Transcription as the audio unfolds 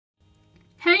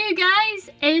Hey you guys,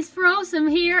 it's for Awesome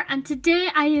here, and today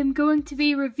I am going to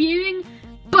be reviewing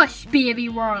Bush Baby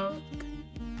World.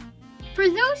 For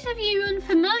those of you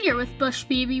unfamiliar with Bush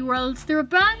Baby World, they're a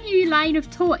brand new line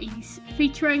of toys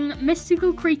featuring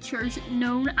mystical creatures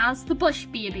known as the Bush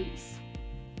Babies.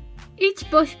 Each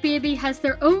Bush Baby has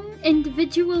their own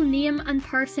individual name and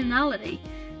personality.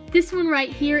 This one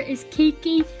right here is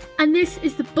Kiki, and this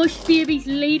is the Bush Babies'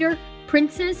 leader,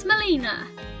 Princess Melina.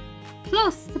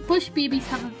 Plus, the Bush Babies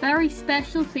have a very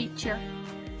special feature.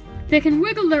 They can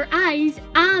wiggle their eyes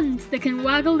and they can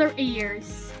waggle their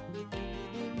ears.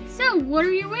 So, what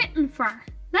are you waiting for?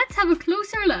 Let's have a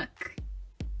closer look.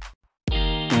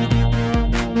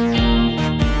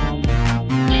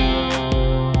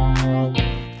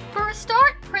 For a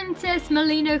start, Princess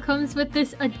Melina comes with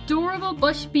this adorable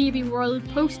Bush Baby World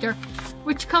poster,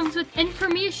 which comes with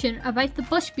information about the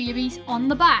Bush Babies on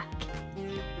the back.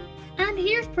 And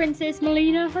here's Princess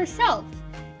Melina herself.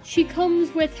 She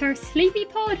comes with her sleepy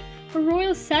pod, a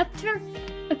royal scepter,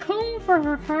 a comb for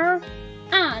her hair,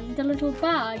 and a little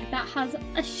bag that has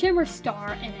a shimmer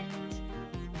star in it.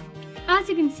 As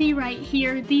you can see right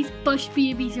here, these Bush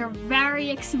Babies are very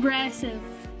expressive.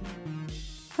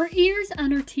 Her ears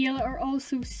and her tail are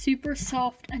also super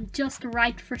soft and just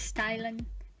right for styling.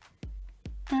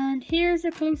 And here's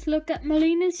a close look at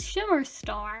Melina's shimmer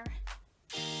star.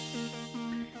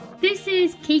 This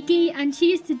is Kiki, and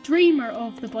she is the dreamer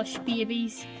of the Bush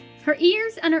Babies. Her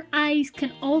ears and her eyes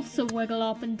can also wiggle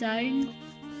up and down.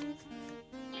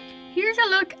 Here's a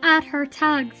look at her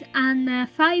tags and the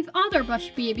 5 other Bush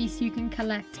Babies you can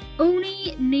collect: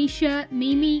 Oni, Nisha,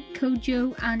 Mimi,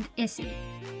 Kojo and Issy.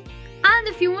 And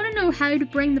if you want to know how to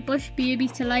bring the Bush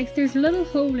Babies to life, there's a little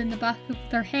hole in the back of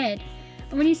their head,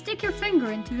 and when you stick your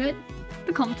finger into it,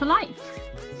 they come to life.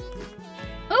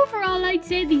 Overall, I'd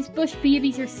say these Bush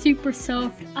Babies are super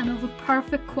soft and of a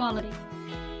perfect quality.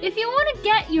 If you want to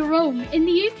get your own, in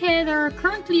the UK they are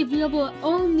currently available at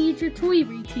all major toy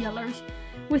retailers,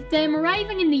 with them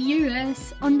arriving in the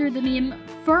US under the name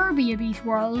Fur Babies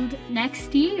World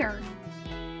next year.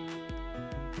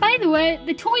 By the way,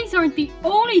 the toys aren't the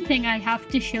only thing I have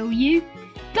to show you.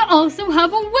 They also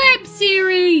have a web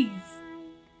series!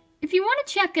 If you want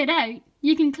to check it out,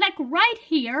 you can click right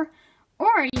here,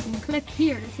 or you can click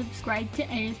here to subscribe to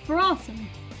A is for Awesome.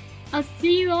 I'll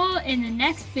see you all in the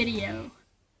next video.